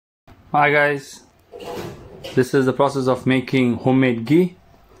Hi guys, this is the process of making homemade ghee.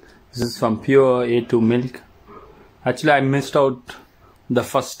 This is from pure A2 milk. Actually, I missed out the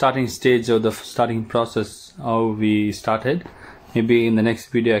first starting stage of the starting process, how we started. Maybe in the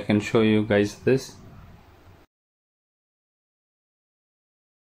next video I can show you guys this.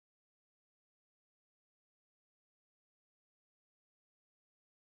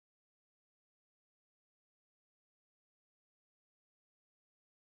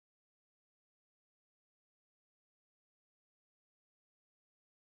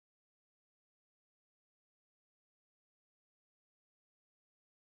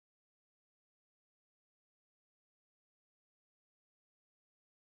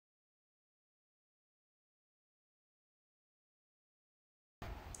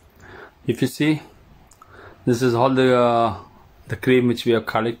 If you see, this is all the cream which we have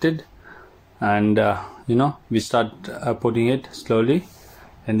collected, and we start putting it slowly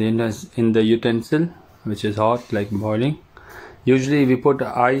in the utensil, which is hot, like boiling. Usually we put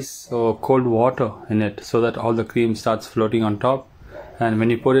ice or cold water in it so that all the cream starts floating on top, and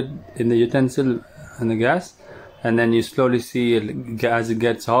when you put it in the utensil in the gas, and then you slowly see as it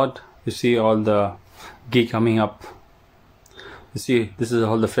gets hot, you see all the ghee coming up. You see, this is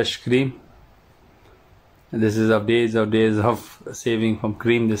all the fresh cream. This is of days of saving from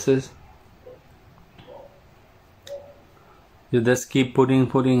cream. This is, you just keep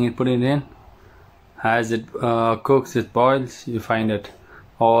putting it in. As it cooks, it boils, you find it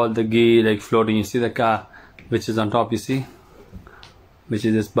all the ghee like floating. You see the car which is on top, you see, which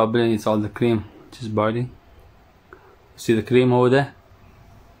is just bubbling. It's all the cream which is boiling. See the cream over there?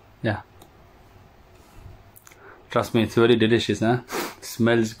 Yeah, trust me, it's very delicious, huh?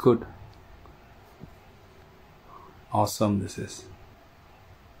 Smells good. Awesome this is.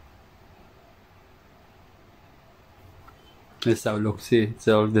 This how it looks. See, it's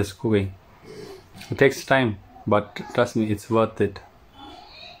all this cooking. It takes time, but trust me, it's worth it.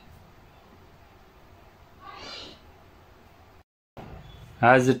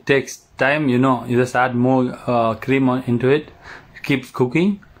 As it takes time, you just add more cream into it. It keeps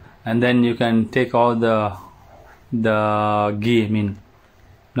cooking, and then you can take all the ghee.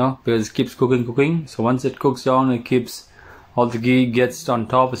 Because it keeps cooking. So once it cooks down, it keeps all the ghee gets on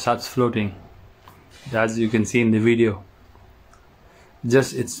top. It starts floating, as you can see in the video.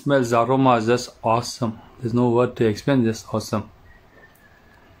 Just it smells, the aroma is just awesome. There's no word to explain. Just awesome.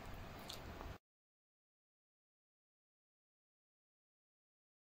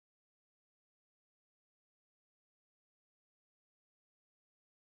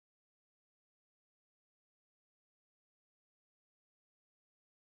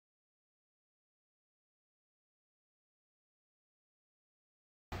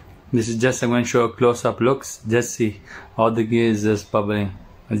 This is just, I'm going to show a close-up looks. Just see, all the ghee is just bubbling.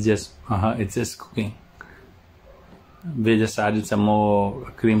 It's just cooking. We just added some more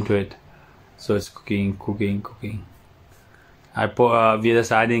cream to it, so it's cooking. We're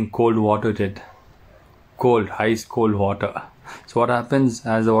just adding cold water to it. Ice cold water. So what happens,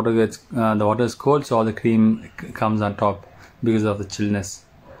 as the water is cold, so all the cream comes on top because of the chillness.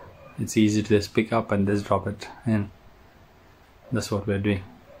 It's easy to just pick up and just drop it in. That's what we're doing.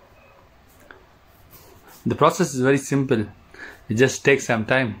 The process is very simple. It just takes some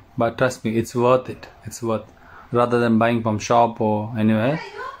time, but trust me, it's worth it. It's worth, rather than buying from shop or anywhere.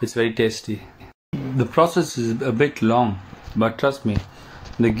 It's very tasty. The process is a bit long, but trust me,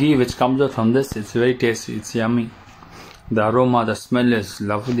 the ghee which comes out from this, it's very tasty. It's yummy. The aroma, the smell is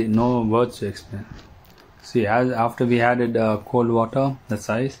lovely. No words to explain. See, after we added cold water,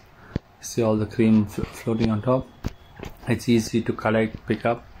 that's ice. See all the cream floating on top. It's easy to collect, pick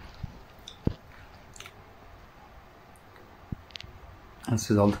up. This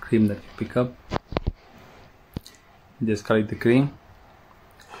is all the cream that you pick up. Just collect the cream,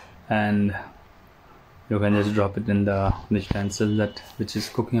 and you can just drop it in the utensil which is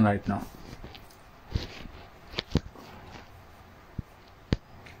cooking right now.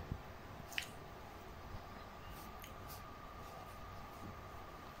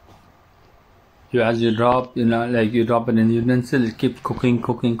 As you drop, like you drop it in the utensil, it keeps cooking.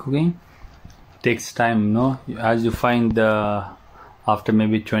 Takes time, as you find after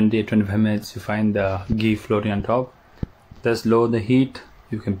maybe 20-25 minutes, you find the ghee floating on top. Just lower the heat.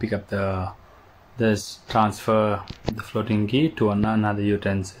 You can pick up transfer the floating ghee to another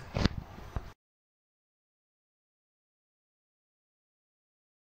utensil.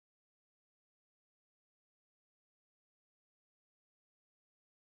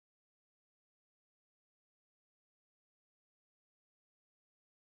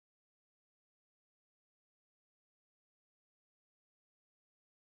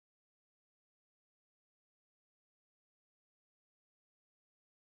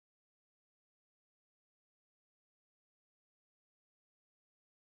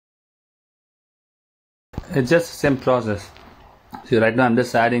 it's just the same process. See, right now I'm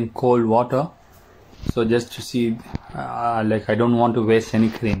just adding cold water, so just to see, like I don't want to waste any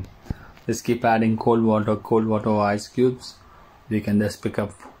cream. Just keep adding cold water or ice cubes. We can just pick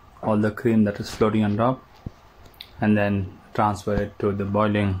up all the cream that is floating on top and then transfer it to the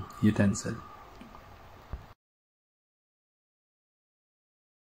boiling utensil.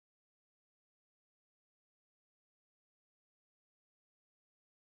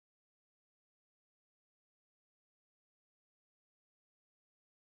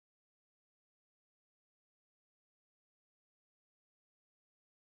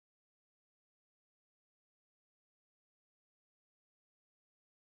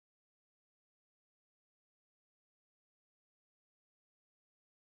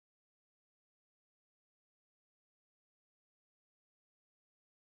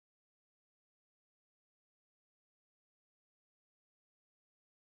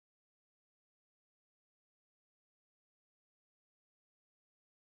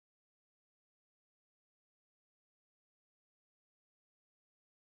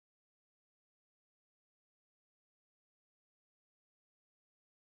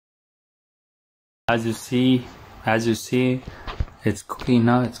 As you see, it's cooking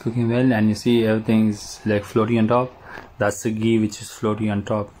now. It's cooking well, and you see everything is like floating on top. That's the ghee which is floating on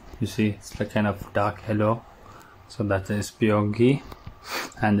top. You see, it's like kind of dark yellow. So that is pure ghee,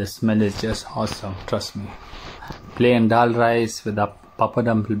 and the smell is just awesome. Trust me. Plain dal rice with a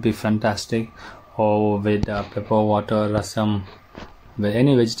papadam will be fantastic, or with pepper water, rasam, with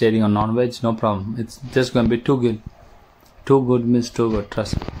any vegetarian or non-veg, no problem. It's just going to be too good. Too good means too good.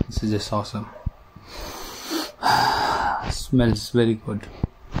 Trust me. This is just awesome. Smells very good.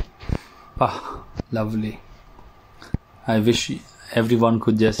 Ah, lovely. I wish everyone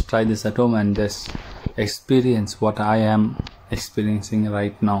could just try this at home and just experience what I am experiencing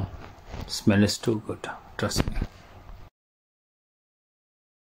right now. Smell is too good. Trust me.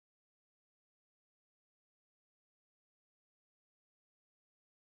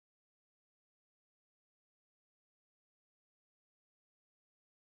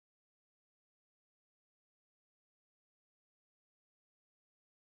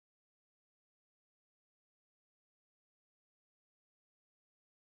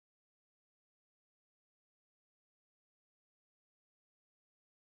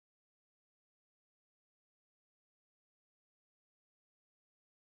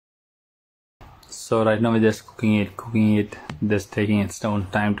 So right now we're just cooking it, just taking its own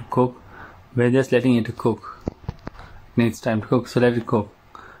time to cook. We're just letting it cook. It needs time to cook, so let it cook.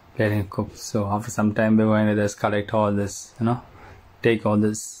 Let it cook. So after some time we're going to just collect all this, take all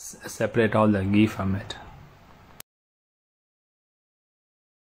this, separate all the ghee from it.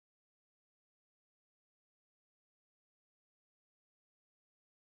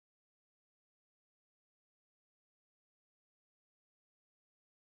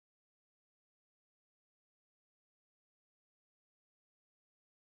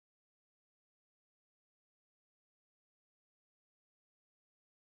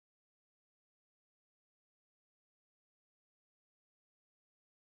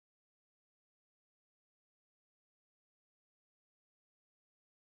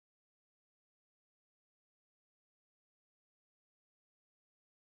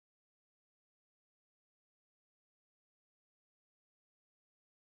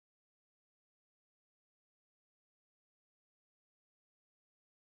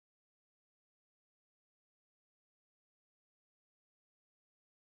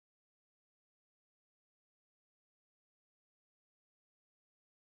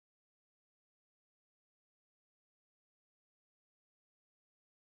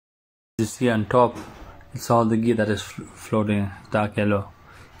 You see on top, it's all the ghee that is floating, dark yellow.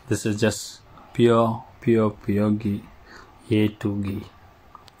 This is just pure ghee, A2 ghee,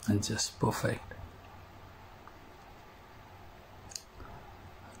 and just perfect.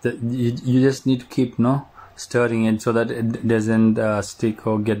 You just need to keep stirring it so that it doesn't stick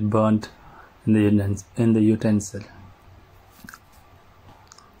or get burnt in the utensil.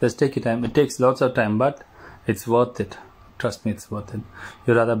 Just take your time. It takes lots of time, but it's worth it. Trust me, it's worth it.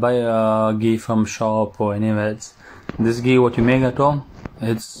 You rather buy ghee from shop or anywhere else. This ghee what you make at home,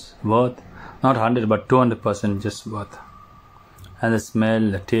 it's worth, not 100 but 200% just worth. And the smell,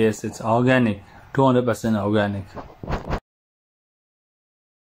 the taste, it's organic, 200% organic.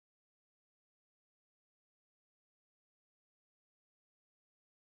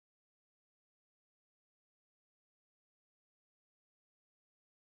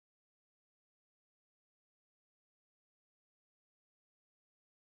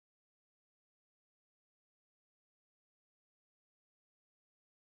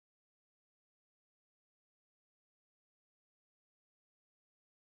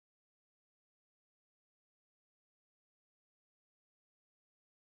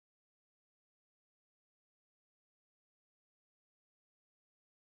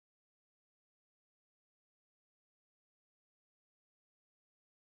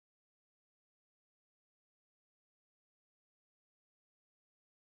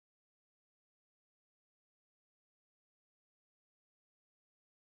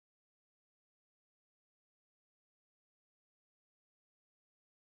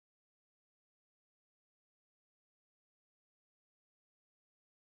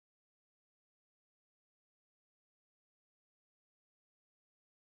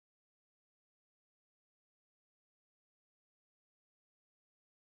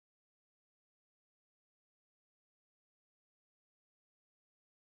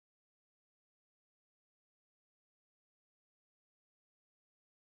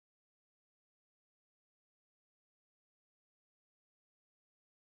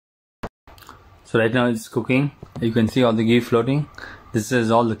 So right now it's cooking. You can see all the ghee floating. This is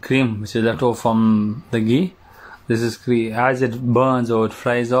all the cream which is left over from the ghee. This is cream. As it burns or it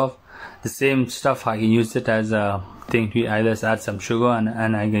fries off, the same stuff I can use it as a thing to either add some sugar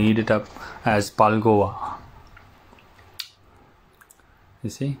and I can eat it up as palgova. You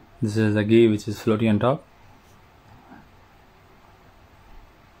see, this is the ghee which is floating on top.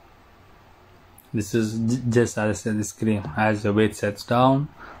 This is just as I said, this cream. As the weight sets down,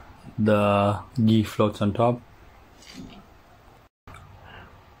 the ghee floats on top.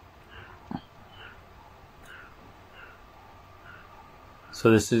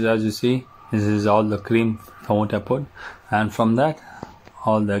 So this is, as you see, this is all the cream from what I put, and from that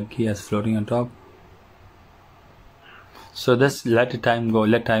all the ghee is floating on top. So just let time go,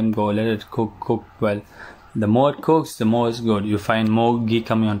 let it cook well. The more it cooks, the more it's good. You find more ghee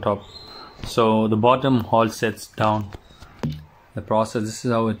coming on top. So the bottom all sets down. The process, this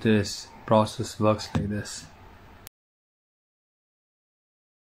is how it is. Process works like this.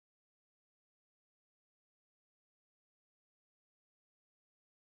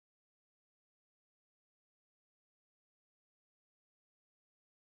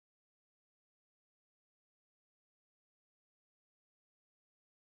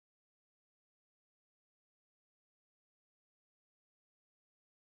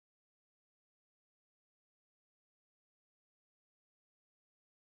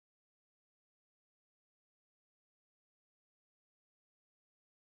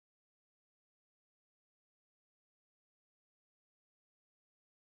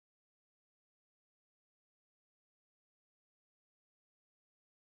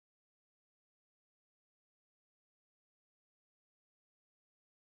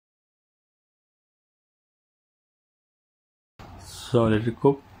 So let it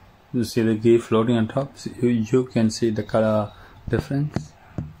cook. You see the ghee floating on top. So you can see the color difference.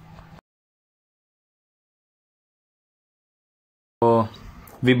 So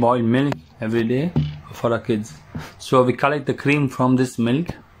we boil milk every day for our kids. So we collect the cream from this milk.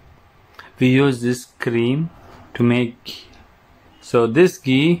 We use this cream to make. So this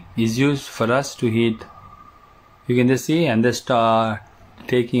ghee is used for us to heat. You can just see, and just start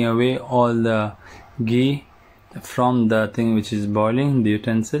taking away all the ghee from the thing which is boiling, the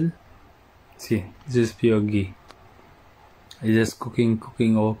utensil. See, this is pure ghee. It's just cooking,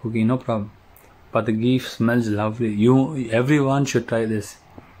 overcooking, no problem. But the ghee smells lovely. Everyone should try this.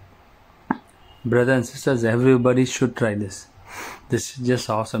 Brothers and sisters, everybody should try this. This is just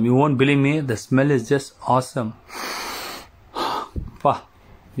awesome. You won't believe me, the smell is just awesome.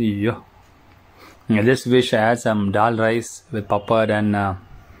 Yeah. I just wish I had some dal rice with papad and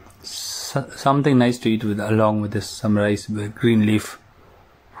something nice to eat with along with this, some rice with green leaf.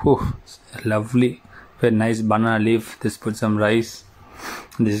 Whew, lovely. Very nice banana leaf. Just put some rice.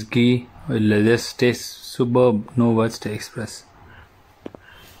 This ghee will just taste superb. No words to express.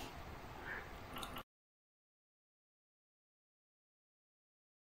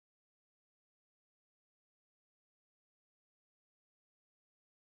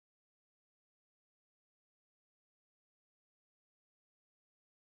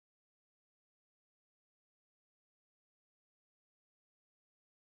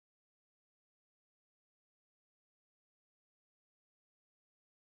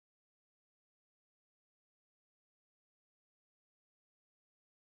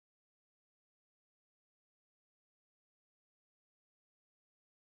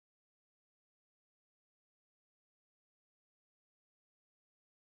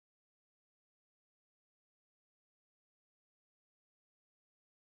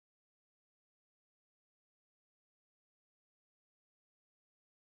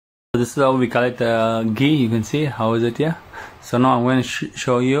 So this is how we collect the ghee. You can see how is it here. So now I'm going to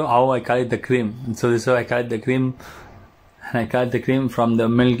show you how I collect the cream. So this is how I collect the cream. And I collect the cream from the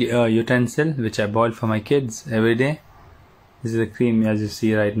milk utensil which I boil for my kids every day. This is the cream as you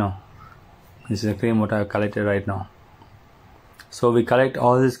see right now. This is the cream what I have collected right now. So we collect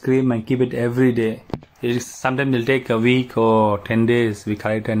all this cream and keep it every day. Sometimes it'll take a week or 10 days. We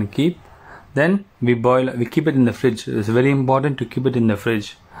collect and keep. Then we boil. We keep it in the fridge. It's very important to keep it in the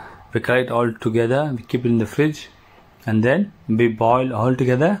fridge. We collect all together, we keep it in the fridge, and then we boil all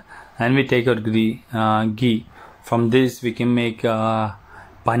together and we take out ghee. From this we can make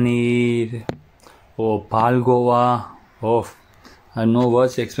paneer or palgova. I have no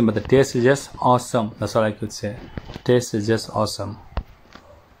words to explain, but the taste is just awesome. That's all I could say. Taste is just awesome.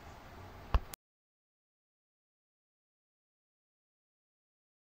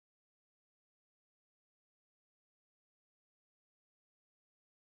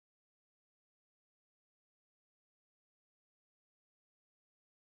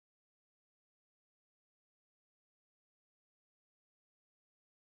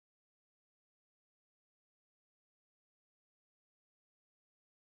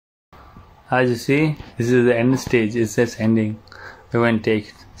 As you see, this is the end stage. It says ending. We won't take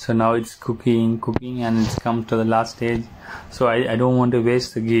it. So now it's cooking, and it's come to the last stage. So I don't want to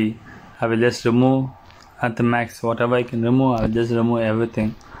waste the ghee. I will just remove at the max whatever I can remove. I will just remove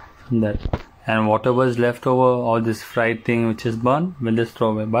everything from that, and whatever is left over, all this fried thing which is burnt, we'll just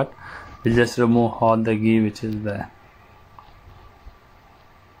throw away. But we'll just remove all the ghee which is there.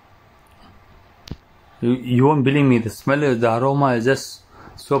 You won't believe me. The smell is, the aroma is just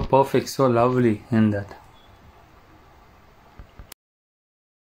so perfect, so lovely in that.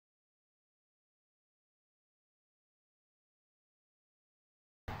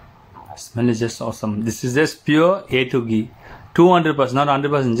 The smell is just awesome. This is just pure A2 ghee. 200%, not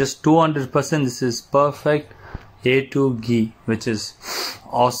 100%, just 200%. This is perfect A2 ghee, which is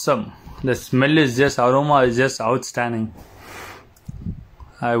awesome. The smell is just, aroma is just outstanding.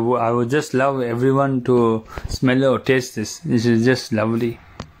 I would just love everyone to smell or taste this. This is just lovely.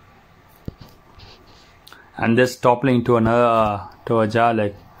 And just toppling to another, to a jar,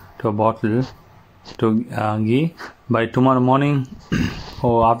 like to a bottle, to ghee. By tomorrow morning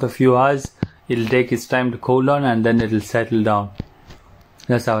or after a few hours, it'll take its time to cool down, and then it'll settle down.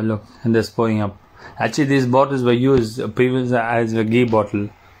 Let's have a look. And just pouring up. Actually, these bottles were used previously as a ghee bottle,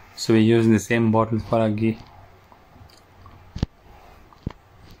 so we're using the same bottle for our ghee.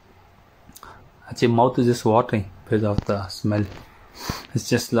 Actually, mouth is just watering because of the smell. It's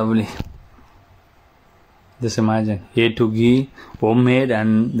just lovely. Just imagine A2 ghee, homemade,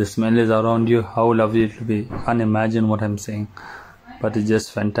 and the smell is around you. How lovely it will be. I can't imagine what I'm saying, but it's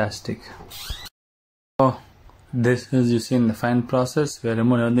just fantastic. So this is, you see, in the fine process, we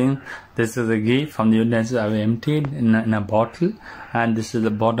remove everything. This is the ghee from the utensils I've emptied in a bottle, and this is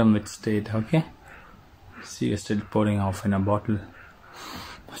the bottom which stayed. Okay, see, it's still pouring off in a bottle.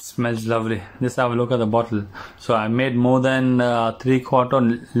 It smells lovely. Just have a look at the bottle. So I made more than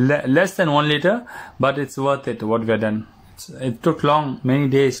 3/4, less than 1 liter, but it's worth it what we have done. It took many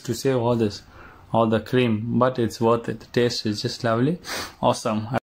days to save all the cream, but it's worth it. The taste is just lovely, awesome.